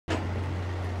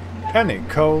Any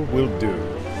coal will do.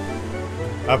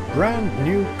 A brand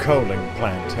new coaling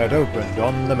plant had opened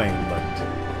on the mainland.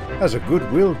 As a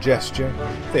goodwill gesture,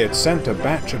 they had sent a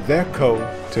batch of their coal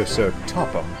to Sir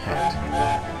Topham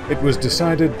Hatt. It was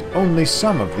decided only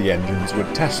some of the engines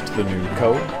would test the new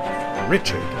coal.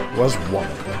 Richard was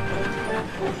one of them.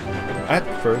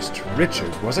 At first,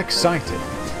 Richard was excited.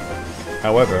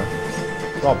 However,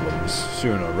 problems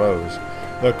soon arose.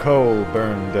 The coal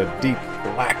burned a deep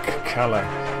black colour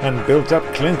and built up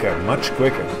clinker much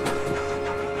quicker.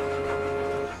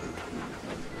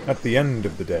 At the end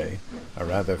of the day, a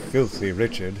rather filthy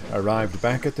Richard arrived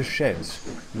back at the sheds,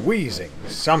 wheezing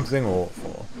something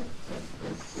awful.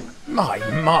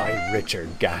 My,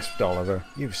 Richard, gasped Oliver.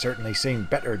 You've certainly seen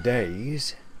better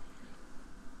days.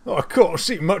 I can't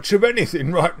see much of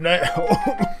anything right now,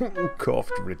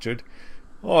 coughed Richard.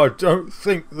 I don't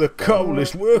think the coal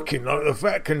is working like the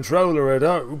Fat Controller had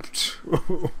hoped.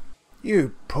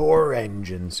 You poor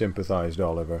engine, sympathised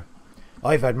Oliver.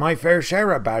 I've had my fair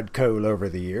share of bad coal over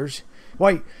the years.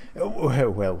 Why,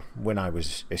 well, when I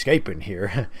was escaping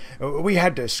here, we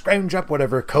had to scrounge up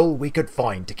whatever coal we could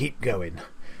find to keep going.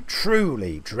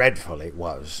 Truly dreadful it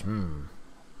was.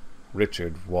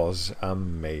 Richard was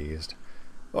amazed.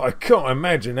 I can't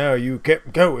imagine how you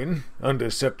kept going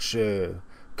under such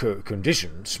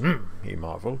conditions, he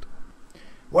marvelled.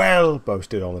 Well,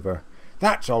 boasted Oliver,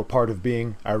 that's all part of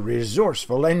being a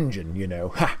resourceful engine, you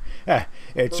know.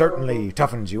 It certainly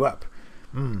toughens you up.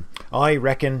 I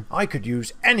reckon I could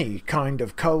use any kind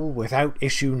of coal without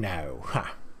issue now.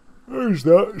 Is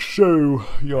that so?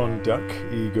 Yawned Duck,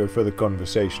 eager for the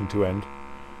conversation to end.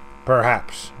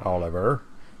 Perhaps, Oliver,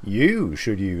 you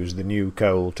should use the new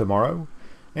coal tomorrow,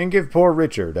 and give poor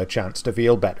Richard a chance to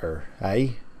feel better,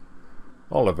 eh?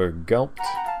 Oliver gulped,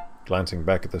 glancing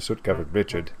back at the soot-covered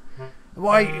Richard.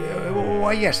 Why,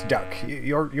 yes, Duck,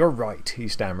 you're right, he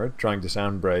stammered, trying to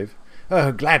sound brave.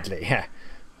 Gladly.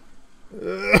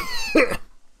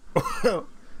 Well,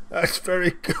 that's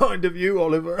very kind of you,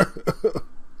 Oliver.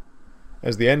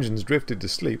 As the engines drifted to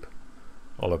sleep,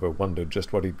 Oliver wondered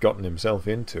just what he'd gotten himself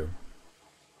into.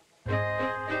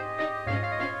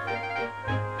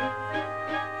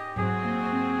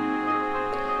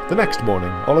 The next morning,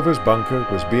 Oliver's bunker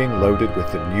was being loaded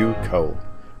with the new coal.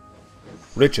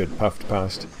 Richard puffed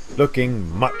past, looking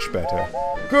much better.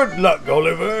 Good luck,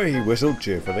 Oliver, he whistled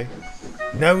cheerfully.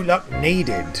 No luck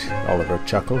needed, Oliver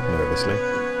chuckled nervously.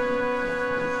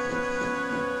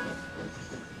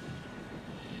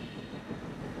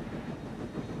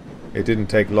 It didn't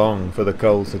take long for the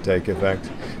coal to take effect.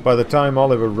 By the time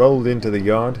Oliver rolled into the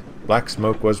yard, black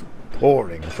smoke was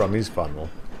pouring from his funnel.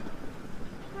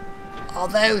 Are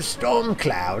those storm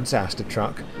clouds? Asked a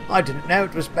truck. I didn't know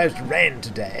it was supposed to rain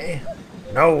today.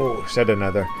 No, said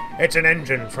another. It's an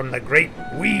engine from the Great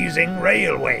Wheezing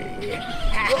Railway.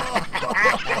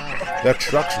 The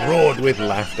trucks roared with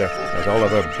laughter as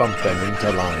Oliver bumped them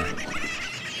into line.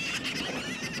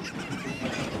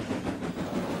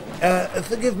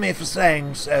 Forgive me for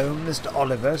saying so, Mr.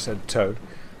 Oliver, said Toad,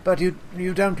 but you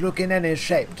don't look in any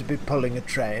shape to be pulling a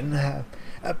train.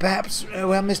 Perhaps,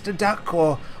 Mr. Duck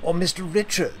or Mr.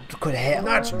 Richard could help.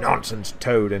 That's nonsense,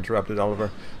 Toad, interrupted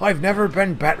Oliver. I've never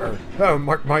been better. Oh,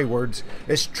 mark my words,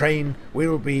 this train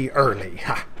will be early.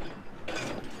 Ha!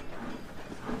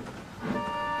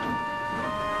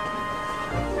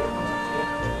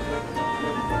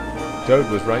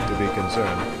 Toad was right to be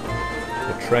concerned.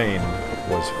 The train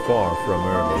was far from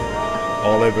early.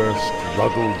 Oliver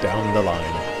struggled down the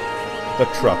line, the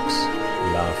trucks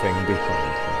laughing behind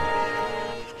him.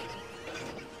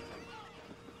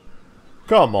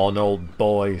 Come on, old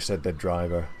boy, said the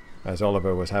driver, as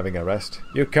Oliver was having a rest.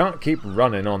 You can't keep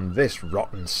running on this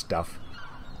rotten stuff.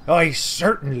 I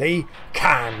certainly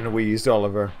can, wheezed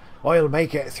Oliver. I'll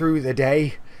make it through the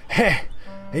day. Heh,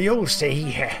 you'll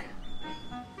see.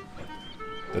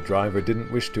 The driver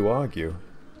didn't wish to argue,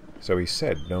 so he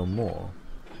said no more.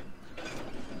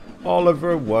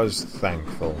 Oliver was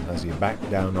thankful as he backed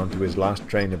down onto his last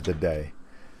train of the day.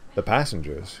 The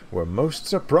passengers were most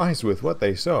surprised with what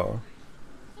they saw.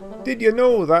 Did you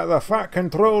know that the Fat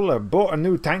Controller bought a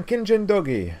new tank engine,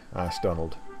 Dougie? Asked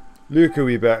Donald. Look a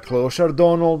wee bit closer,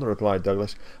 Donald, replied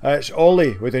Douglas. It's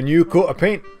Ollie with a new coat of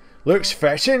paint. Looks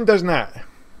fetching, doesn't it?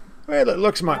 Well, it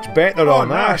looks much better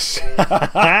on us.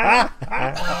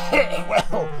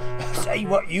 Well, say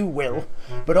what you will,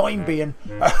 but I'm being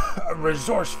a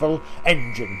resourceful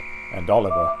engine. And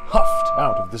Oliver huffed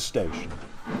out of the station.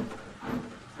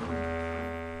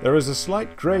 There is a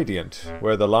slight gradient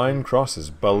where the line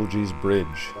crosses Bulgy's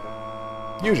Bridge.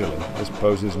 Usually this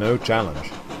poses no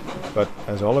challenge, but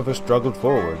as Oliver struggled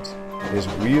forwards, his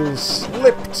wheels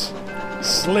slipped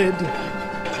slid,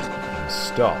 and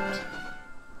stopped.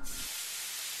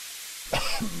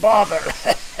 Bother!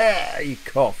 He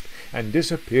coughed and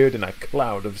disappeared in a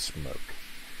cloud of smoke.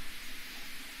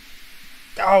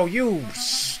 Oh, you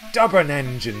stubborn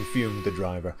engine, fumed the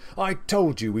driver. I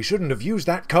told you we shouldn't have used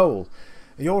that coal.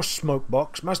 Your smoke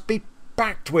box must be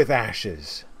packed with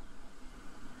ashes.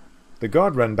 The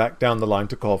guard ran back down the line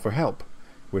to call for help,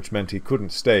 which meant he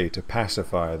couldn't stay to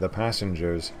pacify the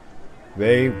passengers.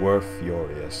 They were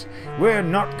furious. We're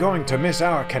not going to miss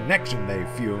our connection, they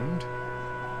fumed.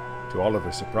 To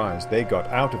Oliver's surprise, they got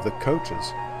out of the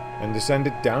coaches and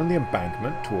descended down the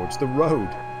embankment towards the road.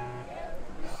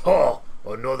 Oh,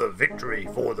 another victory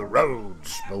for the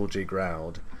roads, Bulgy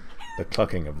growled. The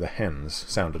clucking of the hens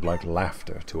sounded like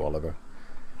laughter to Oliver.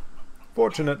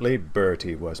 Fortunately,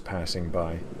 Bertie was passing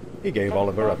by. He gave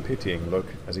Oliver a pitying look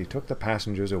as he took the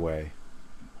passengers away.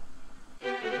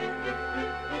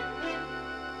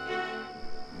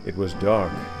 It was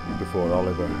dark before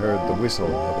Oliver heard the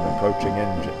whistle of an approaching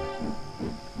engine.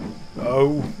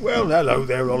 Oh, well, hello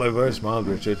there, Oliver, smiled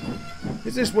Richard.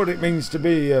 Is this what it means to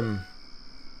be,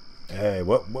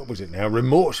 what was it now,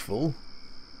 remorseful?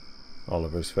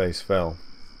 Oliver's face fell.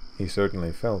 He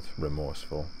certainly felt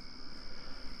remorseful.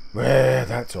 Well,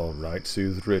 that's all right,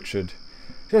 soothed Richard.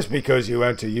 Just because you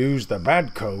had to use the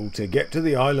bad coal to get to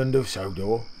the island of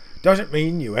Sodor doesn't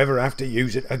mean you ever have to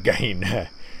use it again.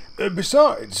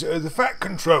 Besides, the Fat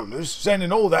Controller's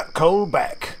sending all that coal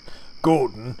back.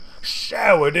 Gordon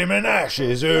showered him in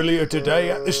ashes earlier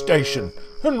today at the station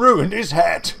and ruined his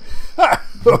hat.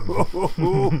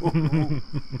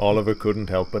 Oliver couldn't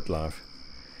help but laugh,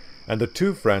 and the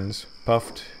two friends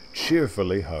puffed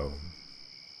cheerfully home.